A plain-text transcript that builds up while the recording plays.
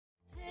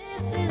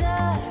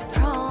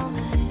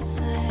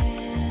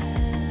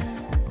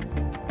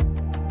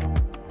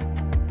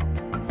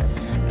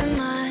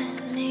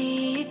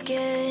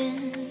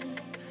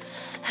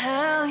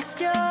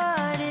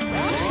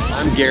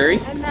I'm Gary.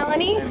 I'm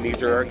Melanie. And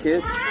these are our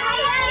kids. Hi,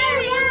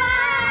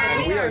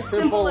 and we are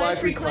Simple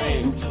Life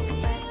Reclaimed.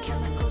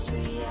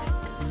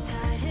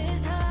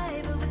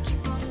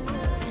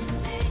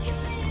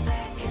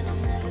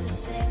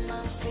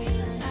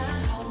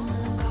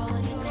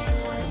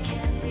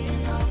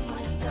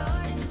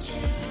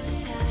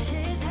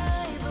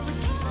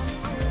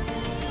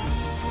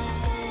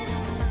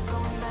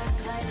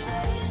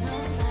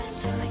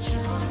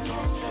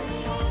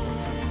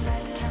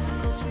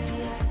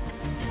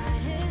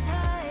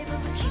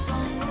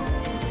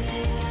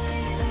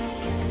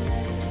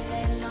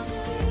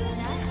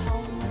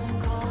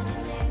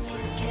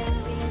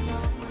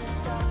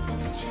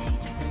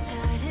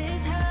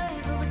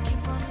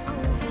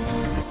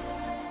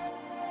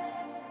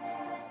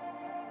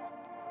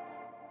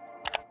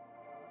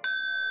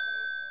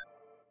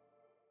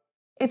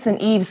 It's an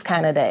Eaves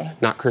kind of day.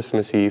 Not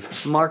Christmas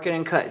Eve. Marking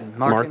and cutting.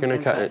 Marking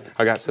and cutting.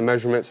 I got some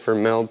measurements for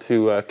Mel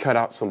to cut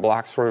out some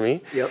blocks for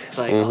me. Yep, it's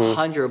like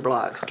 100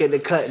 blocks. Get the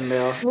cutting,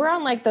 Mel. We're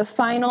on like the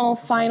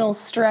final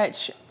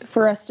stretch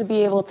for us to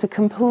be able to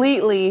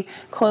completely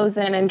close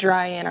in and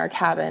dry in our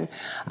cabin.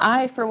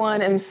 I, for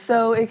one, am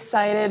so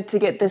excited to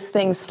get this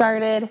thing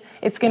started.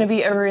 It's gonna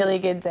be a really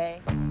good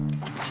day.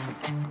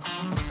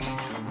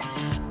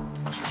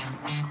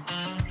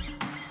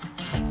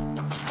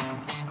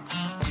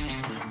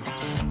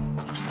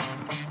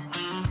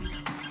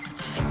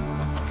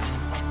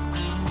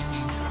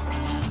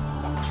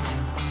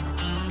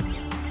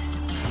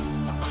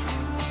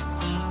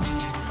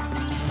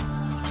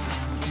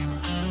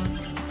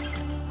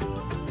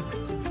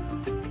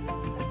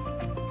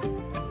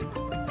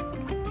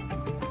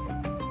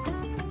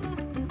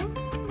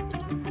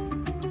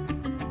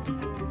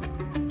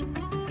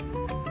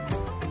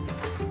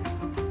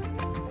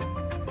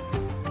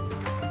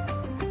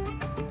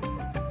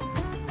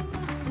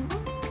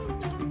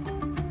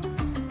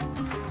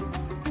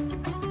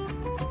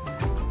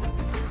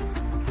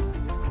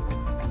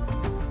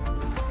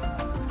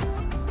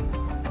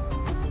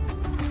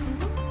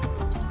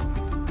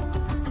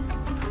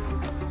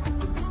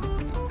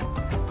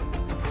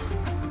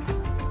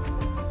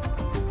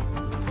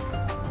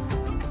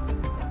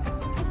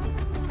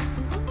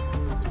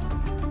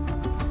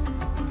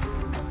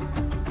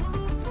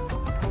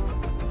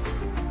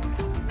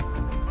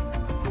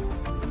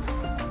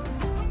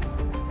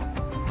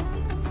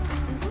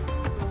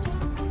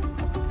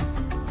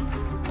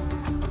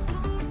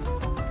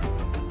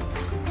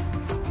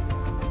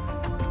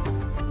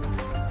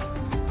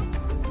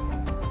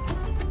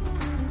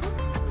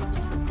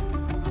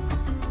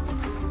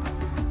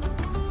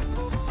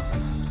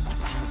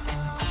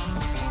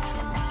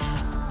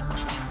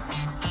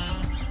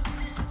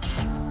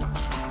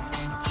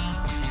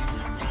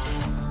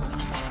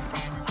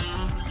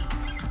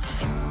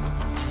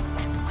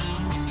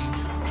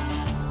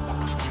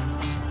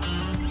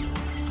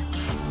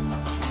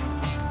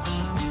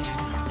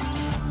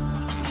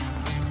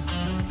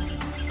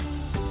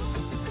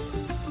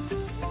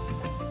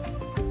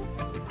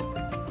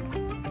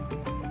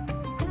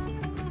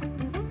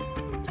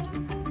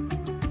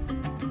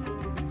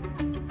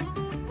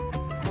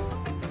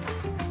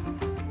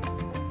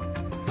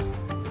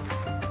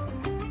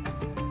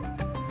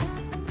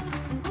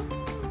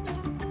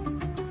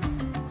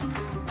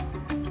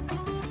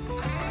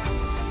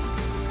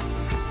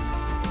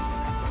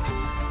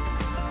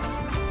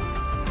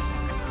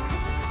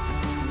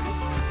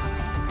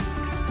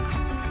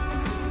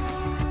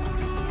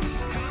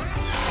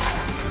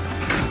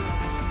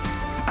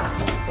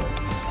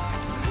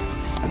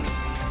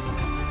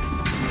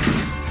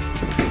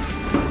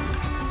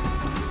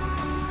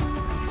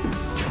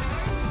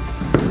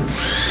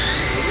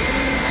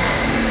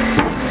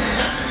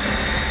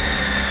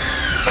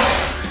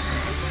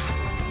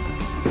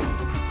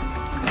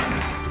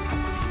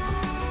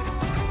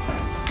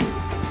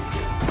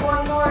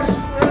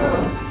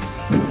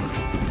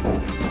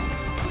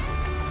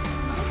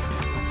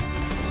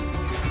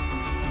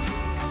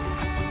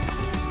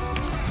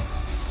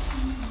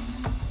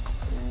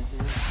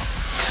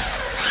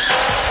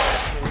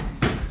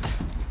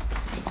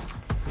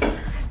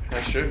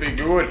 Should be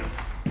good.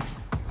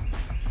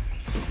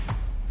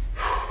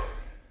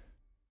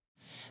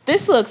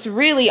 This looks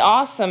really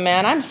awesome,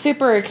 man. I'm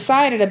super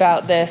excited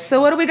about this. So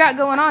what do we got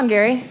going on,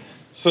 Gary?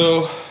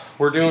 So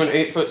we're doing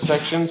 8-foot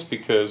sections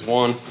because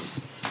one,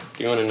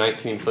 doing a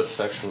 19-foot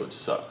section would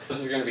suck. This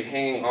is going to be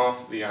hanging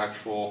off the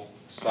actual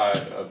side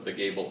of the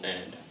gable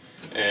end.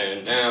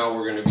 And now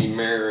we're going to be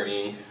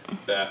marrying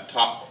that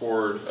top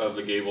cord of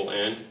the gable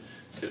end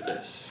to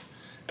this.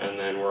 And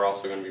then we're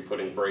also going to be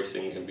putting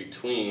bracing in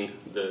between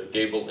the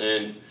gable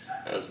end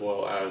as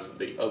well as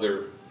the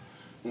other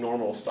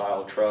normal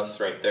style truss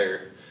right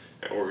there.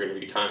 And we're going to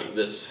be tying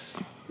this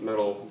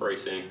metal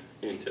bracing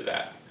into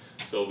that.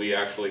 So we'll be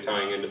actually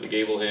tying into the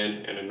gable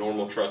end and a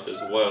normal truss as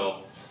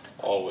well,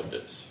 all with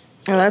this.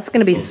 So oh, that's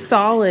going to be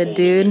solid,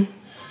 dude.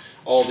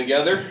 All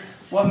together.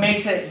 What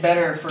makes it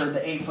better for the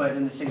 8-foot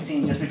than the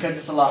 16? Just because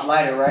it's a lot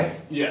lighter, right?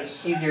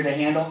 Yes. Easier to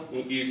handle?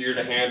 Easier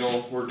to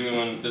handle. We're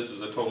doing, this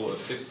is a total of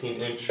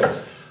 16-inch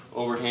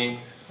overhang.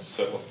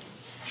 So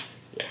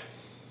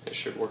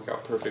should work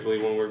out perfectly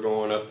when we're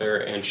going up there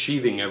and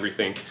sheathing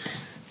everything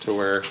to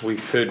where we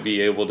could be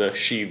able to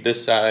sheathe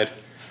this side,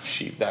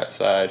 sheathe that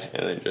side,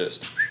 and then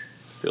just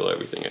fill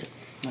everything in.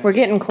 Nice. We're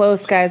getting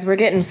close, guys. We're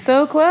getting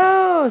so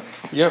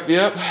close. Yep.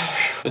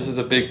 This is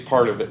a big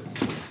part of it.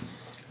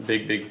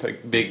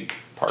 Big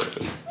part of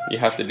it. You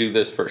have to do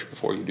this first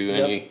before you do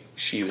any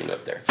sheathing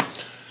up there.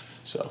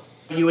 So.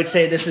 You would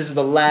say this is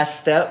the last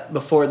step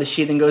before the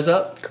sheathing goes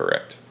up?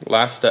 Correct.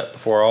 Last step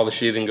before all the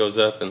sheathing goes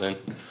up, and then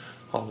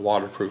all the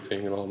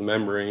waterproofing and all the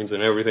membranes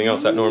and everything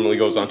else that normally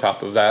goes on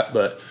top of that.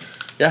 But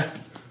yeah,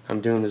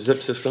 I'm doing the zip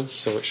system,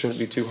 so it shouldn't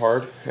be too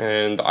hard.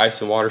 And the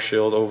ice and water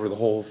shield over the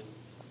whole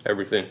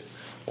everything.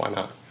 Why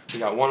not? We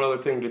got one other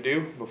thing to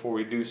do before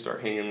we do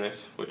start hanging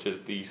this, which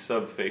is the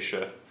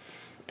subfascia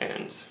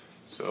ends.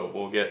 So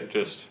we'll get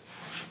just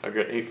a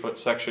good 8-foot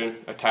section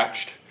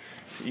attached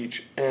to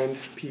each end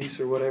piece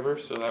or whatever,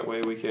 so that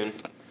way we can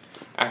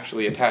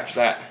actually attach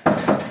that,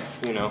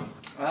 you know,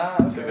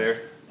 to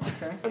there.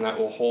 Okay. And that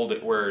will hold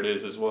it where it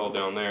is as well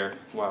down there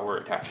while we're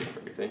attaching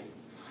everything,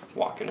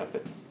 walking up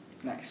it.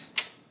 Nice.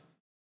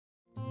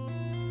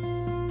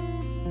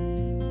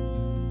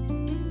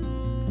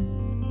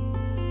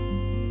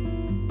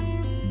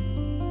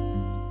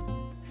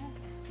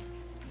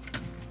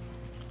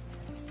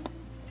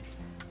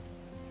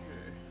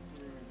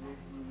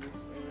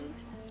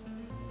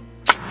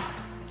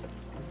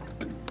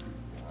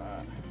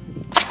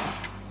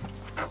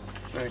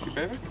 Thank you,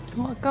 baby.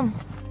 You're welcome.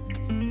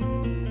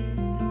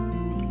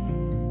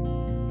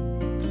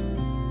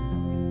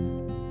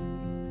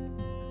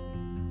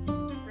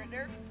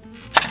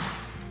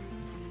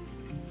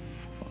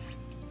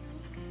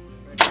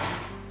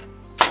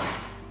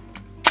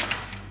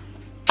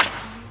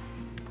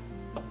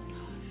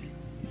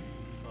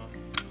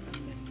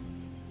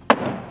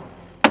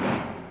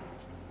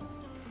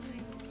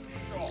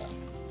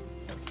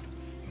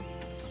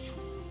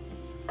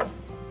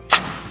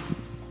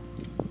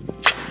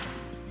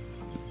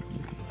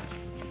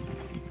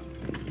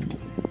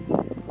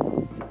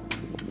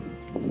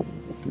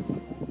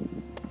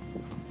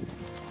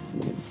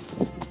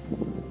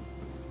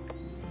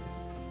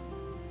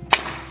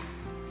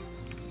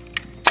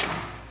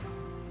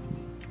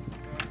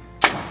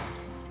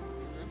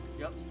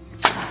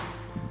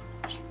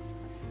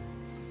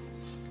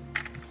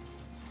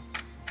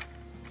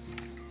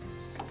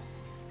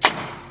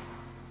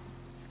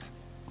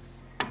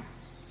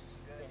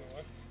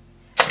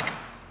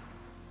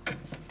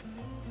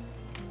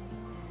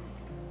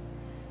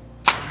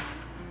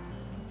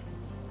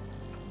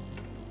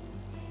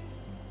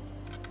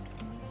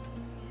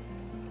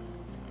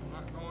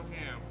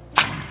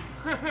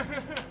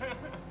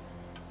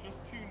 Just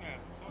 2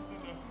 nets.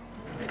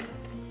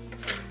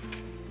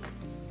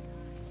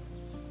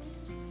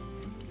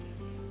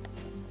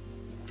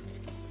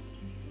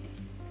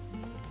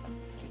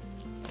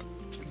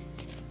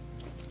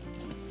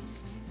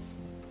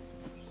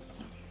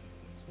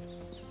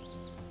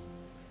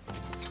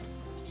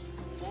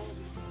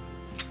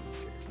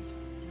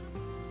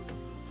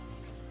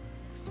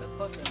 That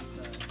pucker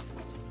inside.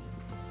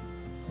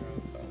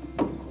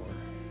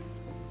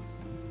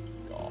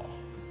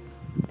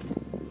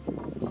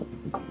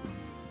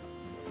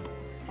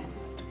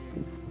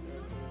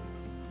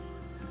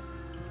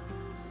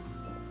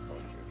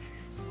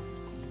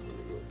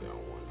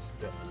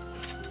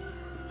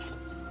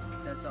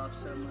 That's off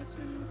so much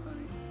and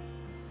funny.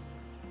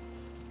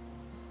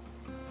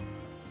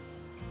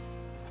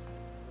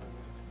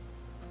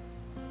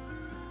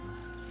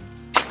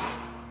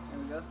 There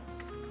we go.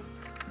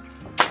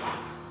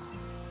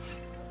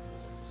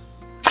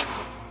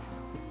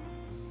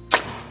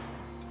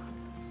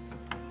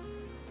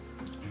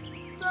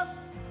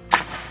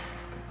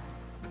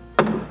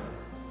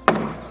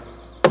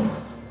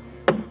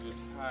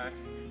 Just high.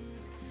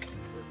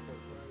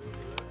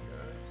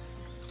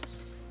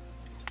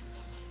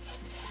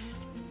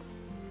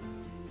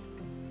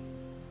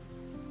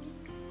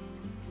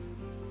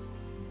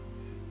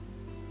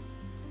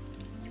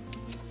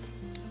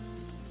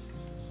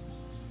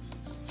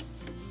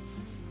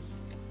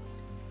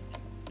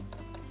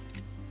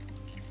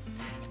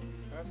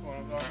 That's what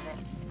I'm talking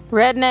about.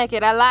 Red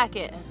naked, I like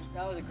it.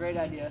 That was a great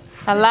idea.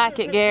 I like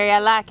it, Gary, I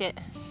like it.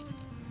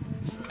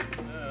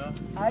 Yeah.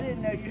 I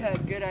didn't know you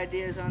had good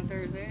ideas on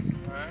Thursdays.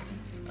 Alright.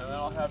 And then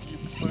I'll have you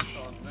push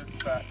on this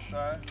back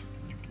side.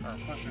 Or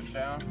push it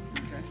down.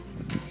 Okay.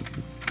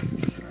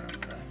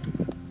 Okay.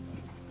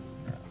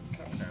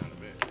 Come down a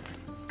bit.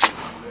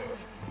 There.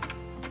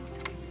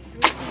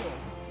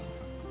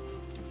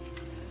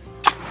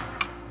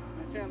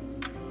 That's him.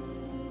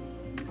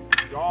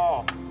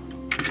 Yaw.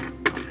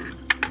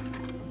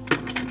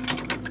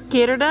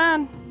 Get her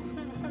done.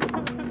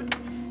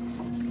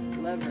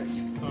 Leverage.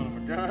 Son of a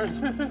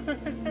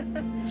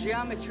gun.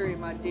 Geometry,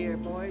 my dear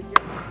boy.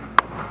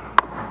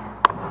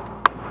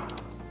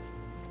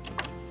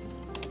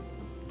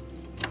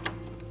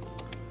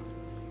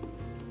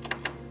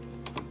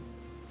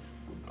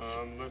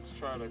 Let's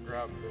try to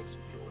grab this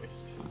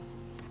joist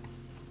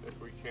if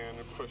we can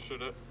and push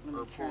it up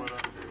or pull it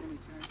up. Let me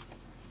turn.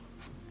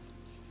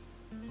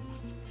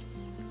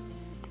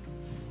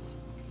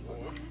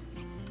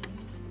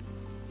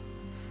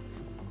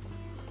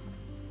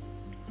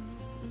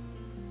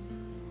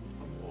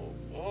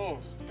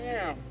 almost.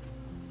 Damn.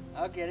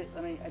 I'll get it.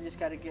 I just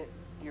gotta get,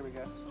 here we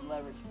go, some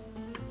leverage.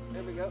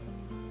 There we go.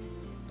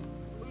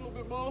 A little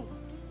bit more.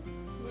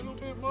 A little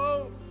bit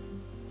more.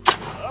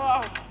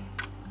 Ah.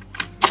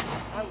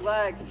 I'm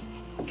glad,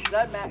 because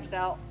I maxed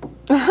out.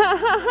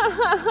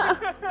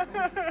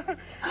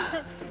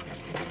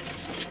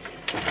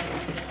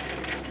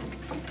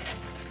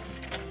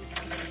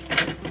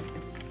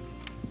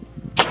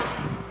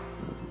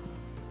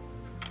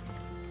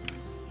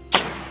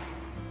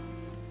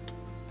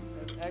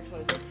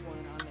 Actually, this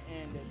one on the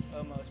end is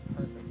almost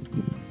perfect.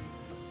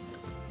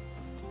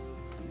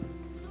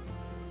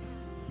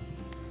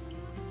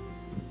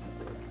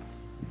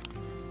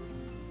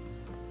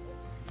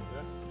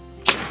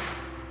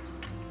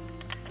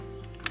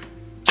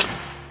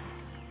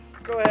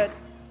 Go ahead.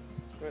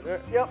 Right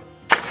there? Yep.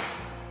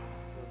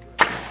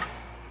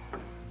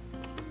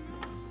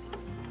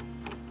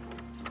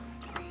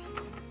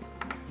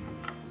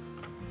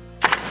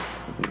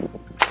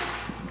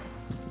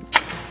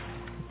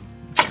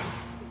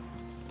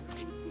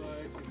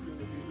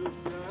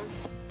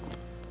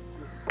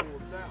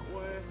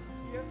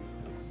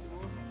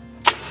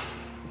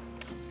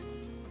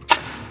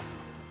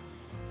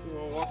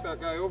 Walk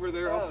that guy over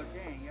there. Oh,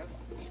 dang, yep.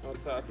 I'll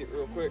tack it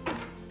real quick.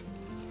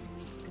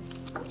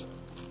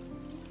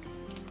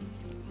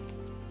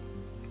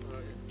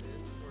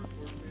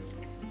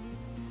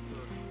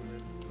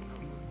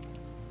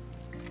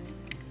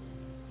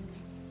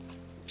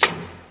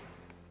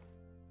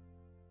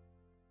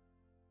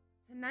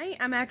 Tonight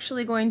I'm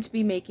actually going to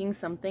be making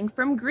something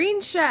from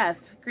Green Chef.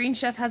 Green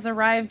Chef has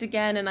arrived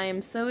again and I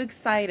am so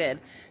excited.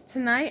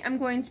 Tonight I'm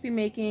going to be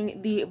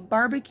making the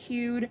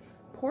barbecued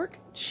pork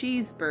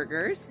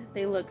cheeseburgers.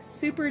 They look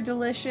super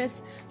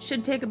delicious.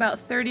 Should take about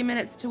 30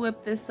 minutes to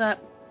whip this up.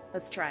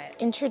 Let's try it.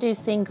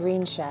 Introducing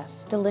Green Chef.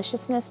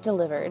 Deliciousness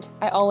delivered.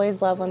 I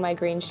always love when my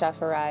Green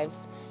Chef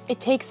arrives.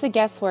 It takes the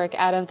guesswork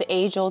out of the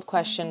age-old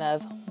question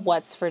of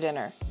what's for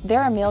dinner.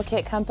 They're a meal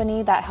kit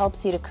company that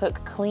helps you to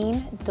cook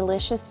clean,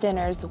 delicious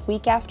dinners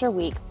week after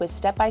week with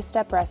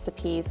step-by-step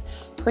recipes,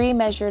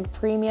 pre-measured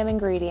premium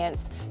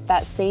ingredients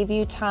that save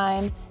you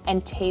time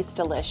and taste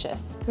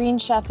delicious. Green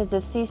Chef is a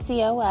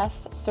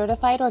CCOF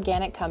certified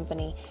organic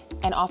company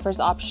and offers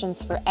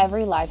options for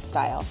every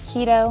lifestyle: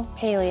 keto,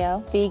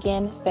 paleo,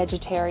 vegan,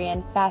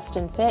 vegetarian, fast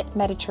and fit,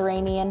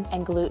 Mediterranean,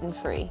 and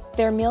gluten-free.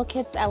 Their meal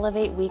kits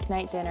elevate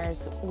weeknight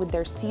dinners with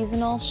their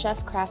seasonal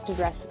chef-crafted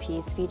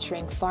recipes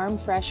featuring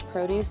farm-fresh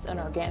produce and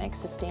organic,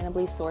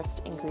 sustainably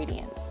sourced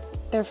ingredients.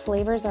 Their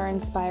flavors are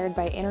inspired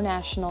by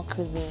international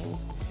cuisines,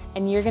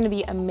 and you're going to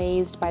be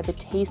amazed by the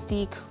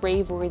tasty,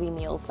 crave-worthy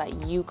meals that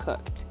you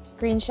cooked.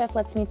 Green Chef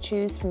lets me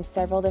choose from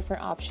several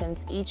different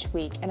options each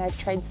week, and I've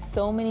tried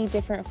so many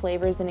different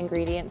flavors and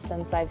ingredients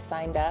since I've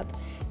signed up.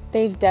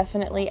 They've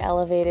definitely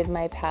elevated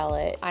my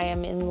palate. I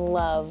am in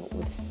love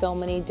with so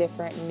many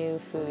different new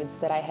foods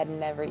that I had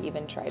never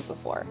even tried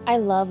before. I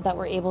love that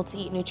we're able to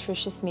eat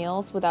nutritious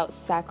meals without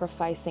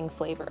sacrificing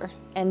flavor.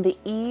 And the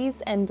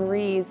ease and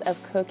breeze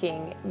of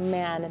cooking,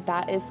 man,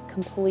 that is a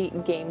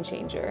complete game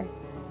changer.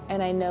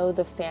 And I know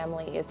the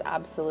family is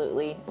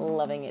absolutely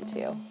loving it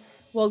too.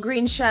 Well,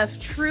 Green Chef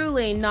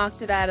truly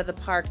knocked it out of the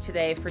park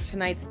today for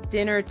tonight's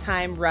dinner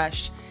time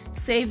rush.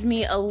 Saved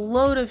me a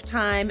load of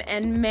time,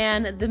 and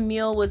man, the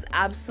meal was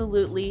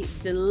absolutely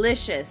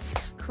delicious.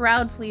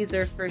 Crowd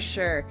pleaser for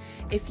sure.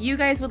 If you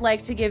guys would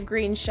like to give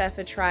Green Chef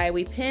a try,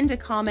 we pinned a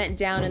comment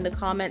down in the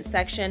comment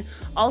section.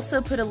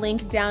 Also put a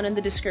link down in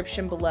the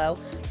description below.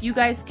 You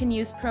guys can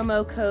use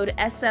promo code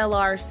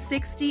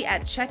SLR60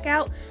 at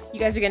checkout. You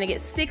guys are gonna get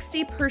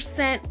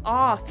 60%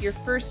 off your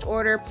first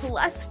order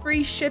plus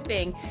free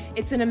shipping.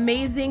 It's an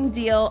amazing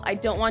deal. I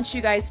don't want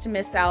you guys to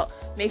miss out.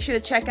 Make sure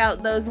to check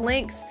out those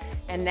links.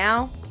 And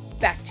now,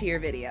 back to your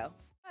video.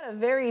 A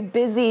very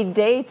busy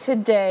day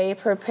today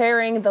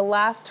preparing the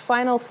last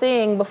final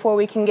thing before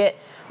we can get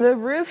the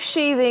roof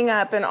sheathing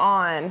up and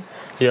on. Yep.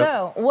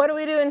 So, what are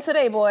we doing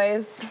today,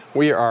 boys?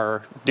 We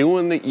are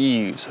doing the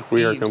eaves.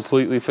 We are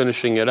completely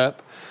finishing it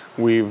up.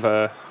 We've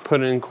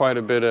put in quite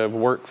a bit of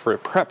work for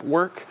prep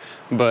work,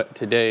 but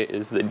today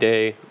is the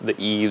day the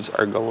eaves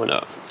are going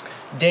up.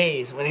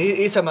 Days. When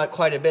he's talking about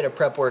quite a bit of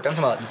prep work, I'm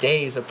talking about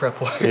days of prep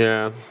work.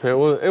 Yeah, it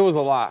was a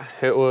lot.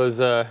 It was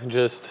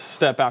just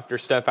step after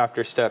step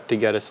after step to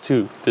get us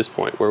to this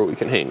point where we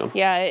can hang them.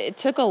 Yeah, it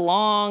took a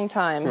long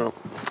time. Well,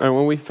 and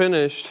when we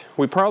finished,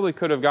 we probably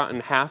could have gotten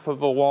half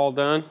of a wall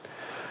done,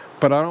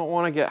 but I don't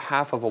want to get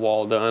half of a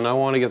wall done. I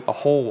want to get the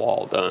whole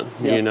wall done,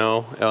 you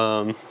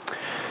know?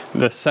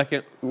 The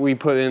second we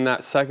put in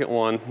that second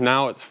one,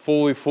 now it's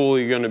fully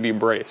going to be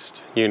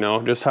braced, you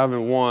know? Just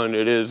having one,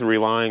 it is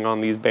relying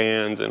on these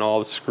bands and all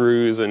the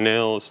screws and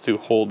nails to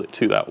hold it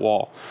to that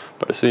wall.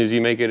 But as soon as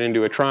you make it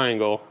into a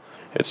triangle,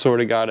 it's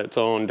sort of got its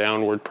own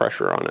downward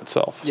pressure on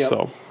itself. Yep.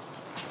 So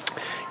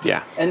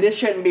Yeah. And this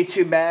shouldn't be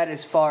too bad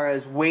as far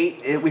as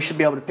weight. We should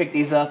be able to pick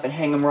these up and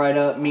hang them right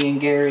up. Me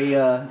and Gary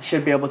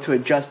should be able to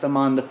adjust them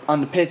on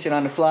the pitch and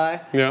on the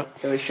fly. Yeah.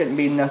 So it shouldn't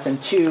be nothing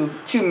too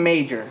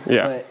major.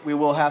 Yeah. But we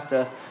will have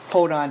to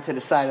hold on to the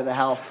side of the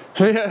house.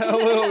 Yeah, a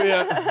little,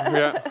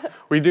 yeah.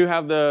 We do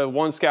have the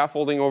one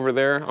scaffolding over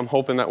there. I'm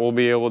hoping that we'll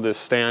be able to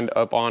stand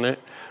up on it.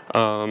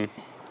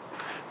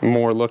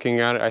 More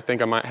looking at it, I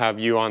think I might have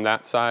you on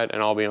that side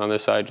and I'll be on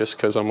this side just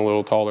because I'm a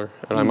little taller,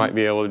 and I might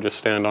be able to just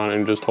stand on it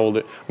and just hold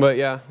it. But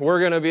yeah,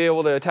 we're gonna be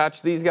able to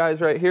attach these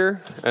guys right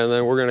here, and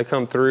then we're gonna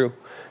come through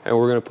and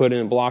we're gonna put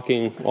in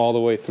blocking all the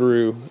way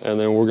through, and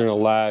then we're gonna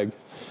lag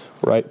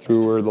right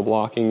through where the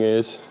blocking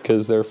is,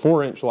 because they're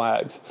 4-inch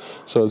lags.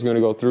 So it's gonna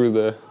go through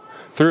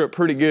it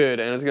pretty good,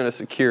 and it's gonna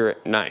secure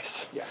it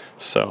nice. Yeah.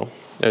 So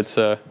it's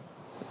gonna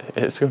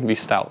be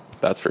stout,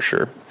 that's for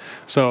sure.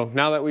 So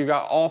now that we've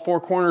got all 4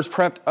 corners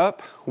prepped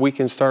up, we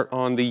can start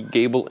on the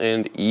gable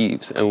end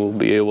eaves, and we'll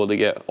be able to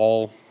get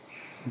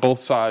both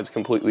sides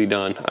completely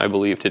done, I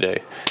believe,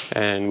 today.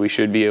 And we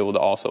should be able to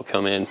also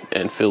come in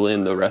and fill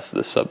in the rest of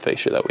the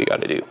subfascia that we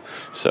got to do.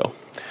 So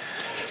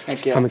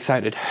Thank you. I'm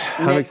excited.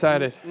 I'm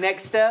excited.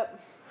 Next step,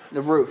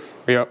 the roof.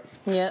 Yep.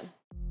 Yep.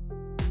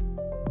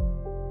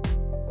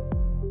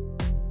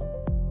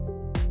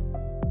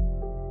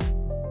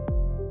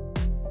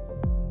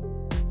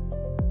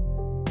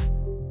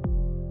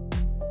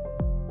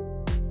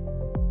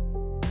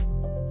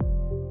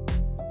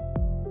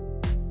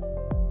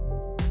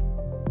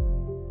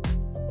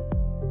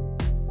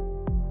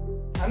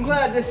 I'm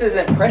glad this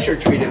isn't pressure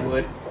treated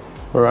wood,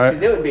 Right.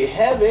 because it would be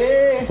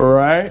heavy.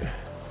 Right.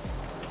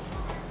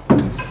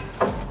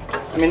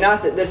 I mean,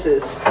 not that this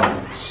is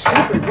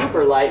super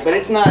duper light, but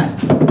it's not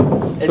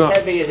as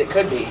heavy as it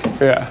could be.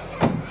 Yeah.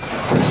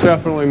 It's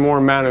definitely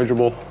more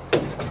manageable.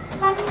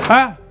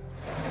 Ah!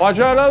 Watch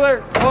out,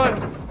 other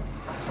one.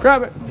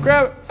 Grab it.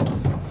 Grab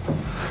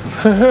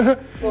it.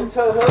 Little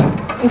tow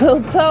hook.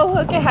 Little tow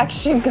hook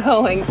action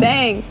going.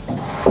 Dang.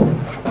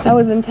 That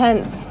was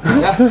intense.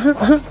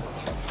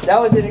 That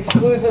was an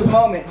exclusive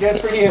moment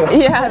just for you.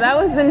 Yeah, that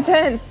was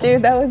intense,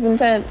 dude. That was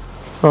intense.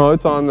 Oh,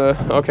 it's on the,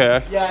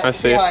 okay, Yeah, I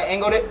see see how I it.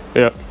 angled it?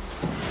 Yep.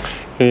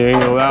 Can you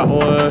angle that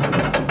one?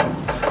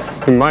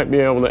 You might be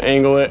able to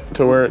angle it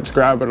to where it's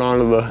grabbing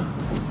onto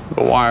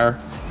the wire.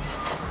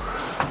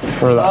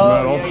 Or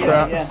that metal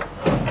strap. Yeah.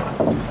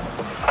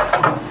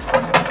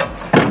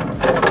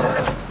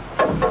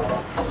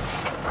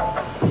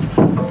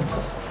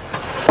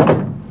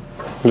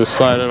 Just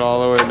slide it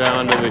all the way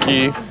down to the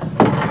eave.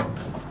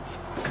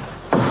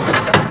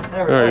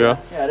 There you go.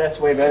 Yeah, that's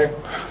way better.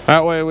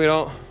 That way we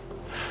don't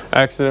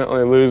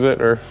accidentally lose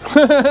it, or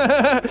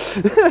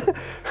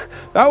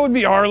that would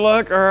be our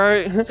luck. All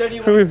right. So do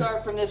you want to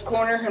start from this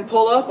corner and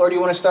pull up, or do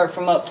you want to start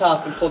from up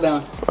top and pull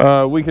down?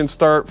 We can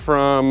start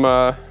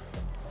from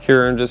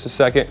here in just a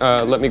second.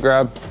 Let me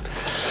grab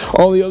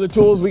all the other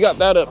tools. We got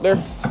that up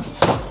there.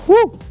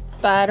 Woo!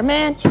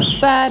 Spider-Man,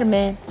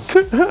 Spider-Man.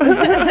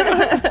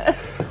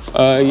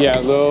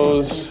 Yeah,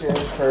 those.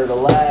 For the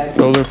lags.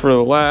 Those are for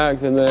the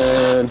lags, and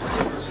then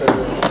This is for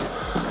the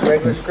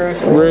regular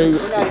screws.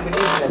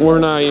 we're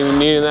not even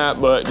needing that,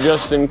 but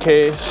just in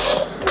case,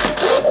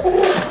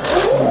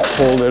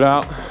 hold it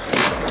out.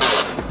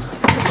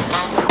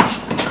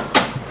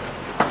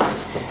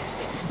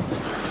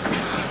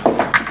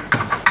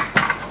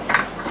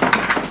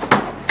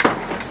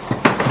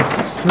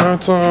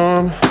 That's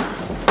on.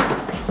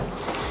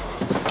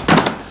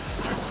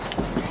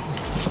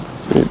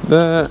 Need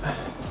that.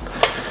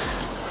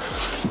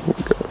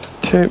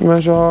 Tape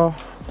measure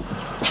off.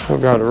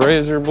 I've got a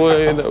razor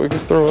blade that we can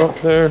throw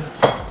up there.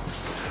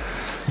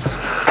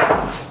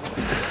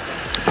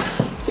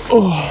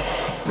 Oh.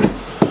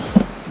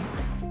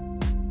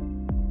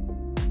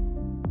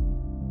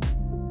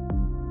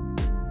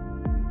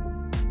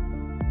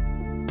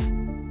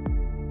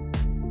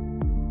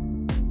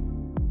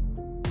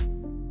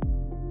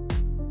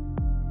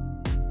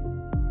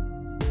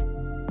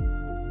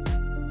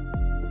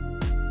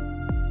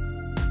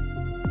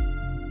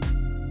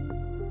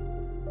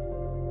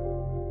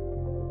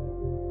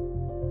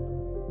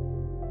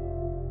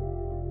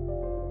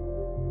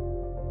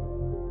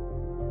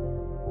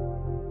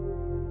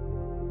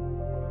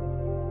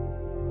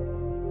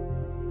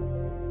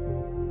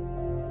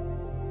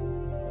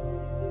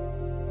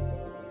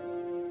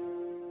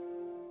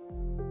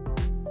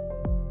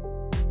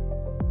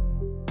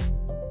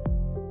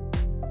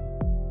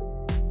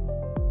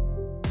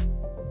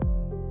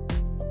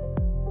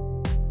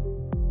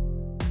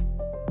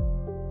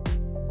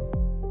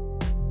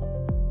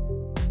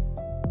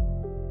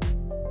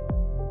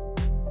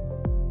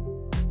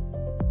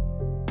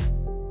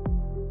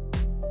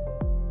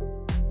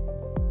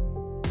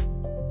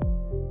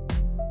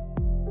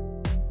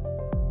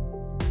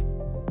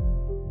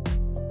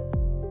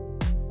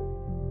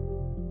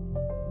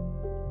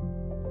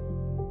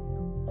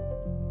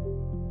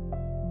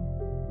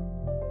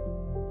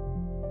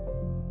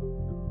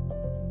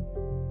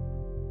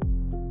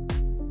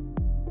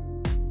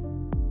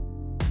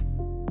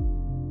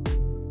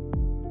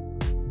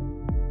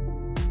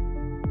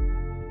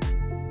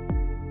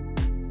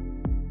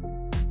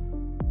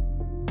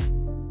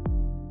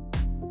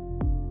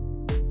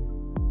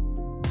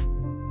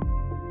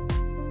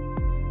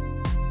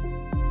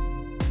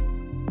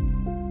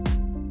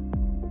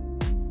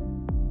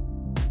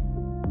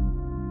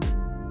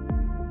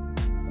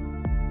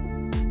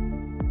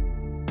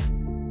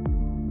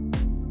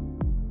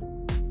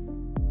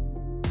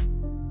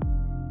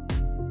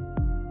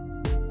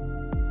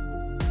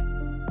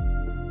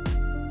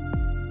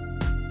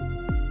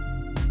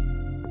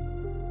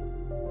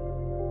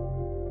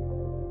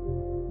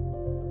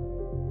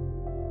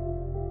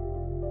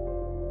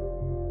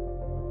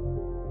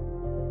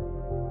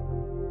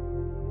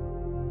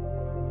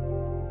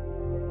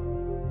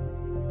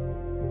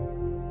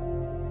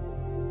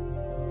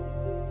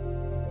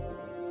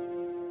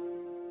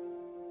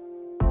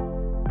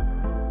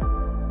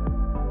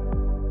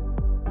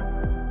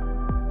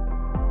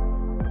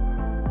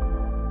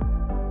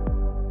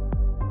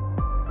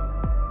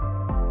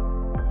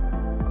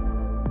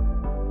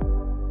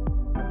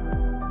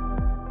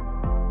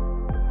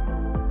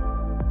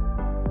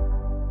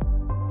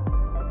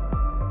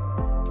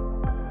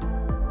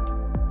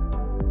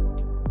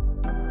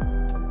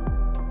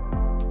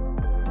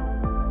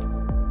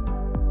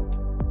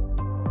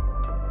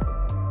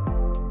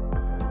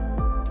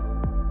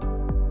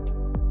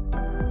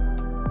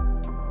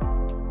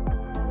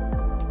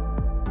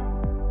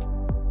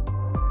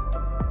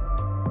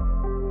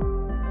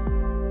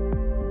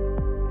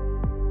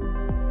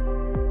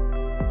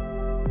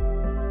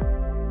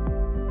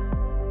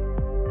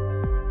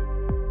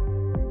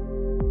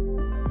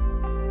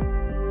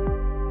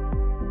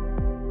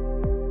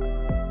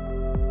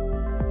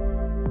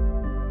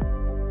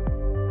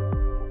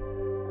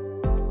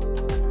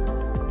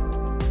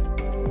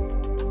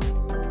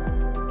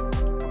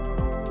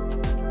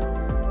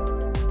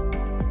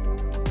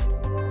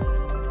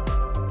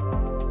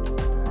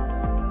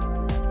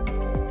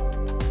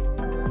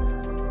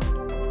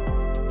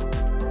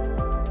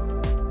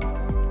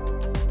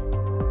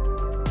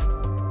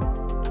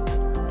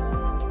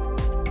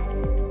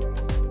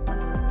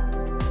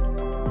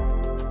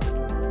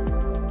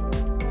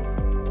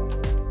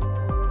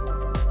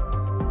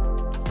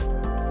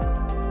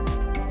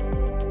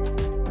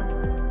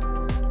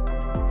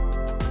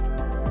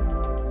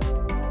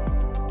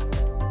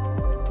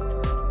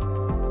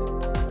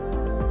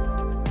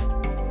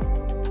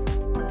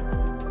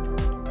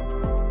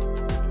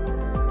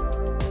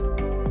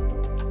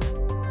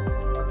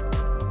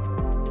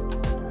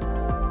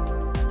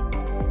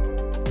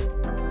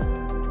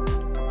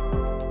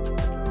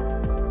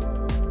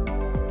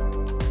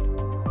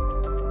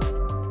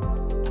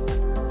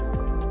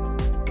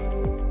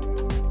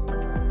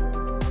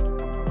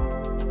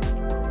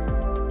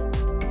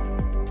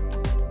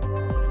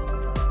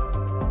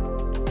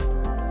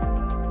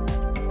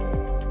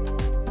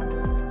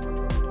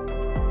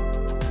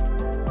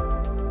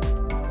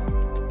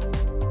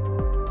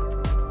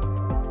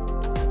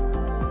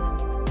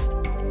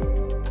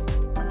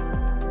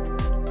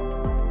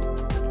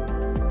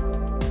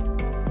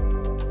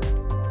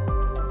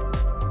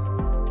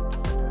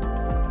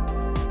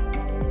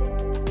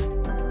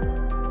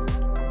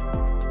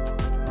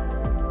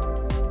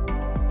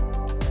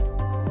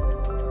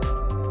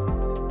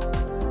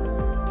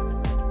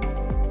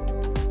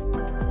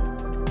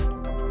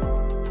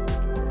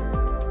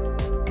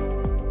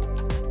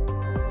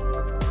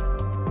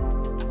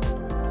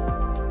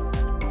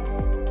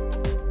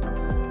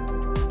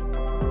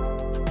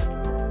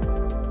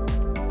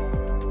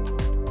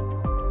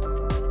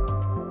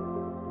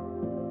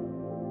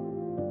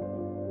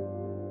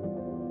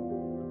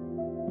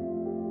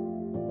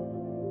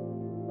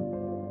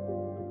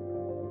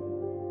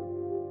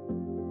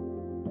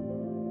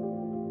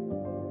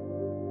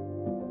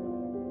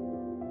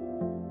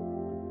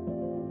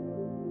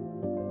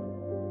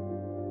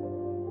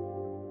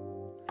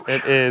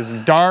 It is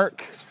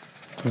dark,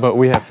 but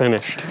we have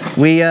finished.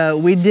 We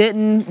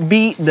didn't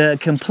beat the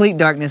complete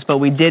darkness, but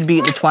we did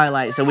beat the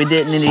twilight, so we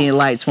didn't need any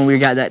lights when we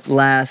got that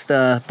last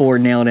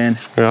board nailed in.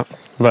 Yeah,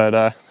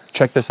 but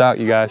check this out,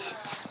 you guys.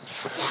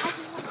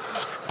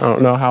 I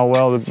don't know how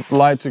well the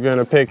lights are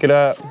gonna pick it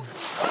up.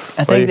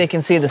 I think they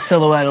can see the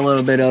silhouette a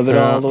little bit of it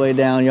all the way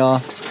down,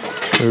 y'all.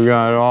 We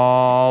got it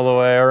all the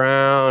way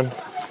around.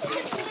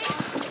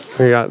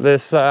 We got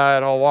this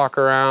side, I'll walk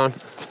around.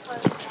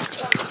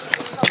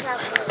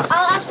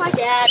 I'll ask my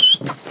dad.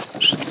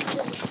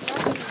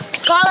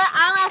 Scarlett,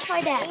 I'll ask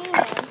my dad.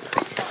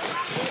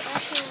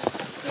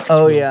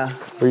 Oh yeah.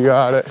 We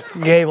got it.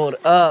 Gabled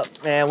up,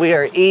 man. We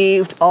are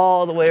eaved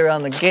all the way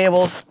around the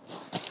gables.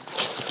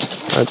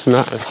 That's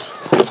nice.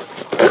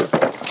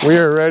 We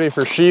are ready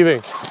for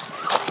sheathing.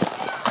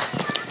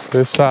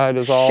 This side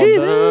is all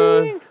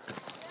done.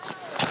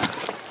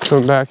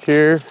 Come back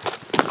here.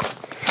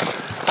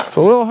 It's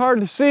a little hard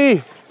to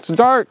see. It's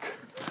dark.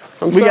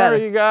 I'm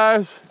sorry, you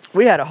guys.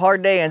 We had a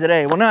hard day in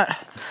today. Well,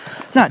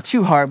 not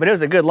too hard, but it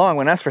was a good long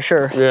one, that's for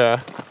sure.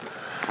 Yeah.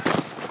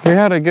 We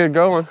had a good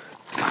going.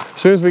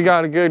 As soon as we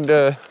got a good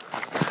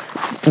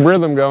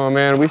rhythm going,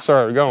 man, we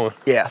started going.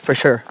 Yeah, for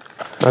sure.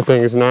 That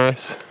thing is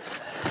nice.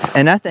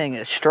 And that thing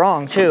is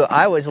strong too.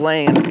 I was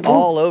laying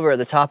all over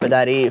the top of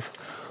that eave,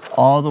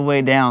 all the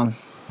way down.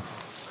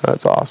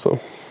 That's awesome.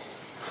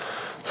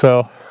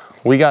 So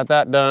we got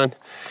that done.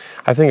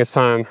 I think it's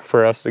time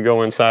for us to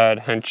go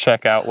inside and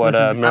check out what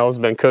Mel's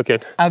been cooking.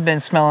 I've been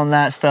smelling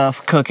that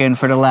stuff cooking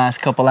for the last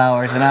couple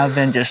hours, and I've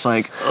been just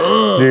like,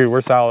 ugh. Dude, we're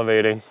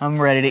salivating.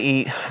 I'm ready to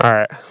eat. All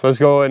right, let's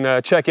go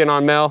and check in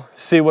on Mel,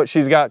 see what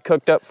she's got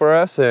cooked up for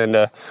us,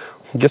 and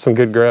get some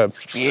good grub.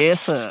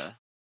 Yes, sir.